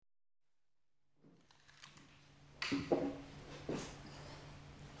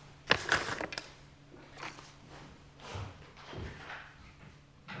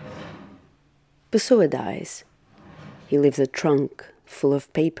Pessoa dies. He leaves a trunk full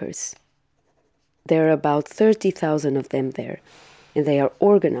of papers. There are about 30,000 of them there, and they are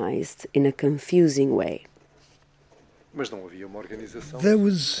organized in a confusing way. There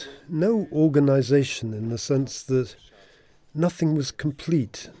was no organization in the sense that nothing was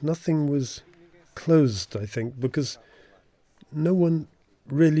complete, nothing was closed, I think, because no one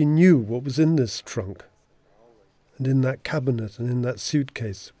really knew what was in this trunk and in that cabinet and in that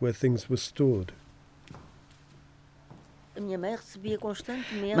suitcase where things were stored.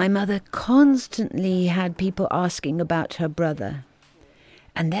 My mother constantly had people asking about her brother.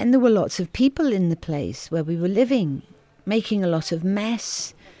 And then there were lots of people in the place where we were living, making a lot of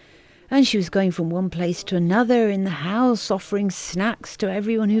mess. And she was going from one place to another in the house, offering snacks to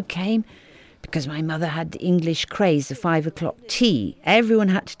everyone who came. Because my mother had the English craze of 5 o'clock tea. Everyone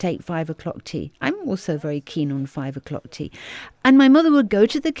had to take 5 o'clock tea. I'm also very keen on 5 o'clock tea. And my mother would go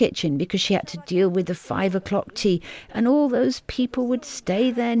to the kitchen because she had to deal with the 5 o'clock tea. And all those people would stay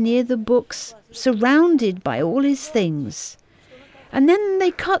there near the books, surrounded by all his things. And then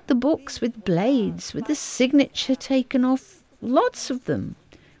they cut the books with blades, with the signature taken off, lots of them,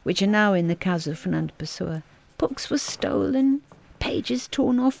 which are now in the Casa Fernando Pessoa. Books were stolen, pages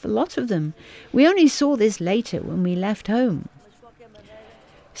torn off, a lot of them. We only saw this later when we left home.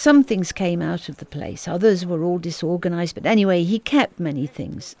 Some things came out of the place, others were all disorganized, but anyway, he kept many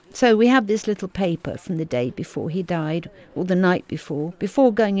things. So we have this little paper from the day before he died, or the night before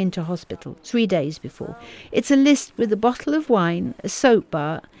going into hospital, 3 days before. It's a list with a bottle of wine, a soap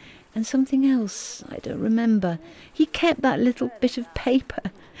bar, and something else, I don't remember. He kept that little bit of paper.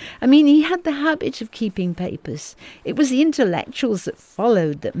 I mean, he had the habit of keeping papers. It was the intellectuals that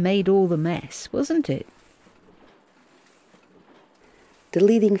followed that made all the mess, wasn't it? The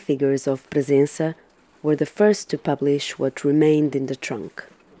leading figures of Presença were the first to publish what remained in the trunk.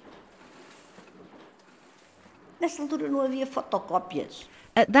 At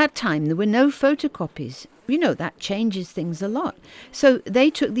that time, there were no photocopies. You know, that changes things a lot. So they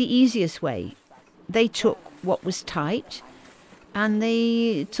took the easiest way. They took what was typed and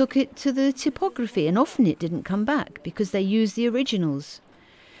they took it to the typography, and often it didn't come back because they used the originals.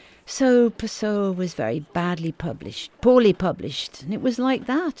 So Pessoa was very badly published, poorly published, and it was like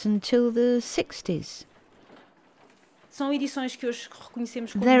that until the 60s.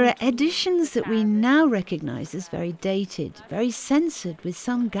 There are editions that we now recognise as very dated, very censored with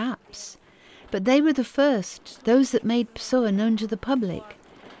some gaps. But they were the first, those that made Pessoa known to the public.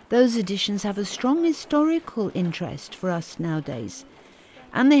 Those editions have a strong historical interest for us nowadays.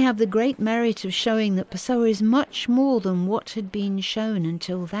 And they have the great merit of showing that Pessoa is much more than what had been shown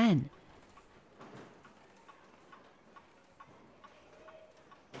until then.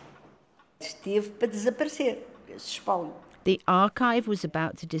 The archive was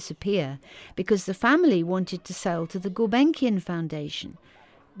about to disappear because the family wanted to sell to the Gulbenkian Foundation.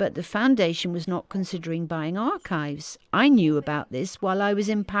 But the foundation was not considering buying archives. I knew about this while I was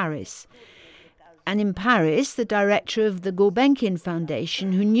in Paris. And in Paris, the director of the Gulbenkian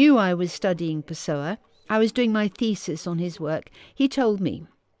Foundation, who knew I was studying Pessoa, I was doing my thesis on his work, he told me.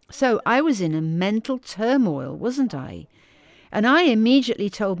 So I was in a mental turmoil, wasn't I? And I immediately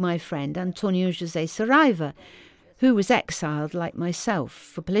told my friend António José Saraiva, who was exiled like myself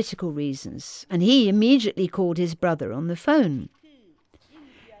for political reasons, and he immediately called his brother on the phone.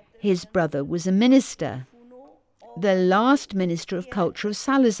 His brother was a minister, the last Minister of Culture of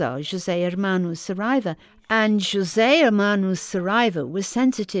Salazar, José Hermano Saraiva, and José Hermano Saraiva was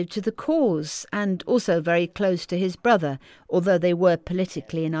sensitive to the cause and also very close to his brother, although they were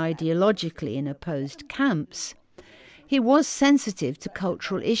politically and ideologically in opposed camps. He was sensitive to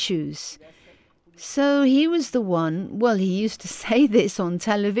cultural issues. So he was the one, well, he used to say this on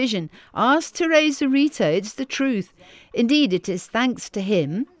television, ask Teresa Rita, it's the truth. Indeed, it is thanks to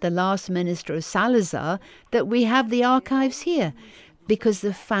him, the last minister of Salazar, that we have the archives here. Because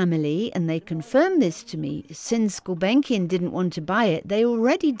the family, and they confirmed this to me, since Gulbenkian didn't want to buy it, they were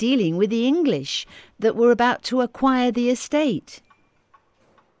already dealing with the English that were about to acquire the estate.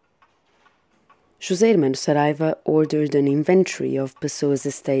 José Hermano Saraiva ordered an inventory of Pessoa's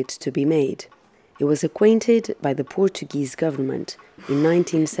estate to be made. It was acquainted by the Portuguese government in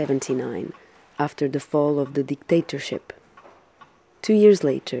 1979, after the fall of the dictatorship. 2 years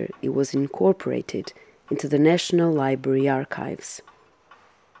later, it was incorporated into the National Library archives.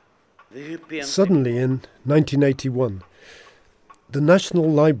 Suddenly, in 1981, the National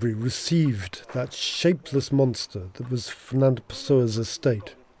Library received that shapeless monster that was Fernando Pessoa's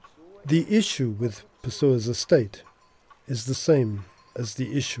estate. The issue with Pessoa's estate is the same as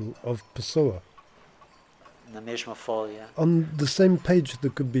the issue of Pessoa. Na mesma folha. On the same page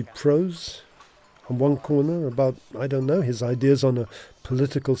there could be prose, on one corner about, I don't know, his ideas on a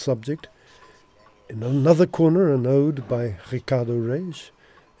political subject. In another corner an ode by Ricardo Reis.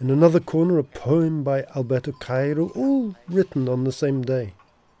 In another corner a poem by Alberto Cairo, all written on the same day.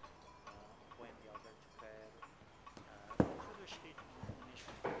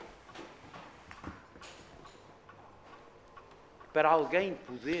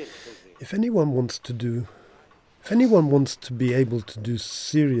 If anyone wants to be able to do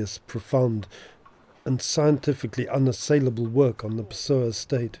serious, profound and scientifically unassailable work on the Pessoa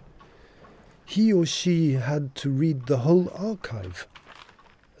estate, he or she had to read the whole archive.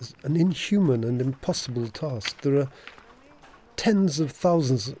 As an inhuman and impossible task. There are tens of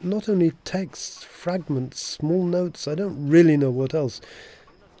thousands, not only texts, fragments, small notes, I don't really know what else.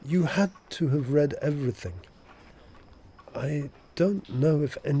 You had to have read everything. I don't know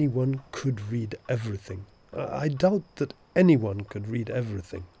if anyone could read everything. I doubt that anyone could read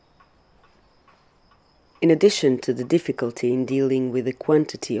everything. In addition to the difficulty in dealing with the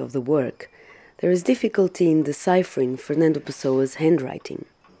quantity of the work, there is difficulty in deciphering Fernando Pessoa's handwriting.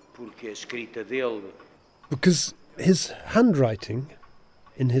 Because his handwriting,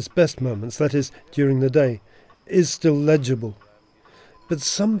 in his best moments, that is, during the day, is still legible. But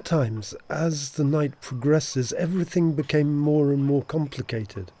sometimes, as the night progresses, everything became more and more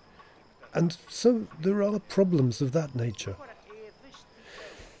complicated. And so there are problems of that nature.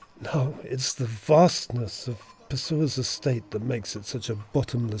 Now, it's the vastness of Pessoa's estate that makes it such a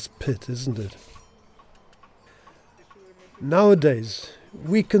bottomless pit, isn't it? Nowadays,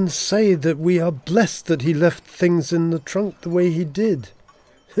 we can say that we are blessed that he left things in the trunk the way he did.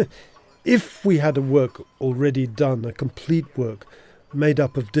 If we had a work already done, a complete work, made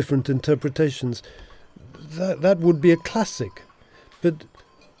up of different interpretations, that would be a classic. But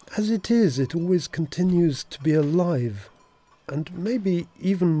as it is, it always continues to be alive, and maybe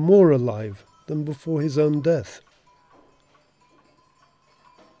even more alive than before his own death.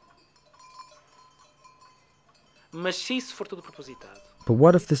 But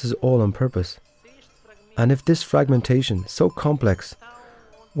what if this is all on purpose? And if this fragmentation, so complex,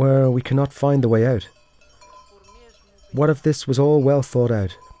 where we cannot find the way out? What if this was all well thought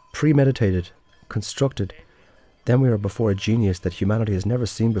out, premeditated, constructed? Then we are before a genius that humanity has never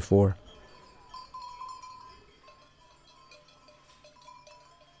seen before.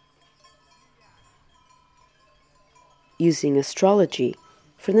 Using astrology,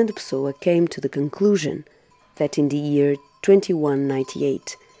 Fernando Pessoa came to the conclusion that in the year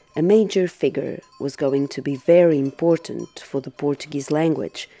 2198, a major figure was going to be very important for the Portuguese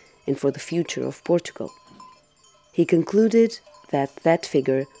language and for the future of Portugal. He concluded that that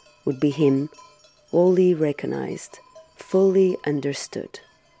figure would be him, wholly recognized, fully understood.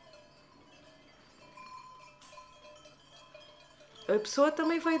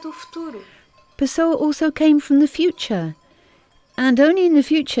 Pessoa also came from the future, and only in the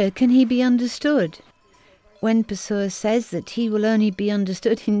future can he be understood. When Pessoa says that he will only be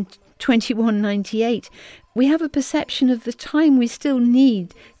understood in 2198, we have a perception of the time we still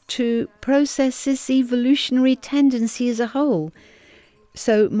need to process this evolutionary tendency as a whole.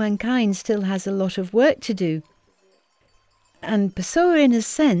 So mankind still has a lot of work to do. And Pessoa, in a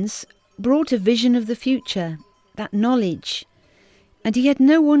sense, brought a vision of the future, that knowledge. And he had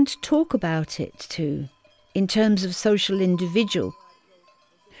no one to talk about it to, in terms of social individual.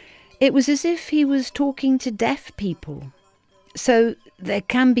 It was as if he was talking to deaf people. So there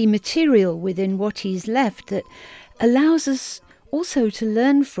can be material within what he's left that allows us also to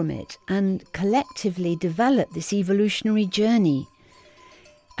learn from it and collectively develop this evolutionary journey.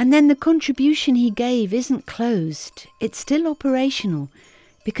 And then the contribution he gave isn't closed, it's still operational,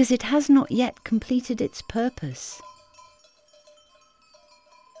 because it has not yet completed its purpose.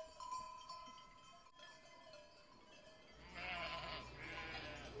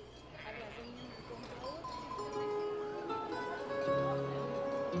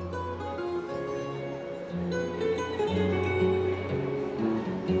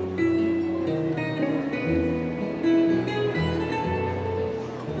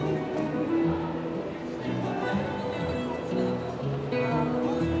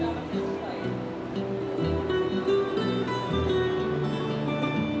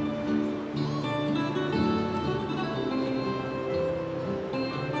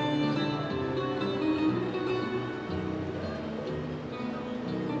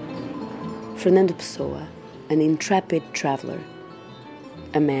 Fernando Pessoa, an intrepid traveller,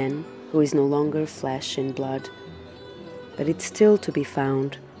 a man who is no longer flesh and blood, but it's still to be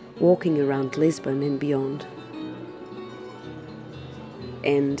found walking around Lisbon and beyond.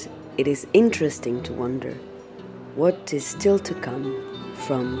 And it is interesting to wonder what is still to come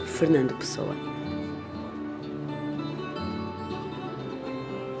from Fernando Pessoa.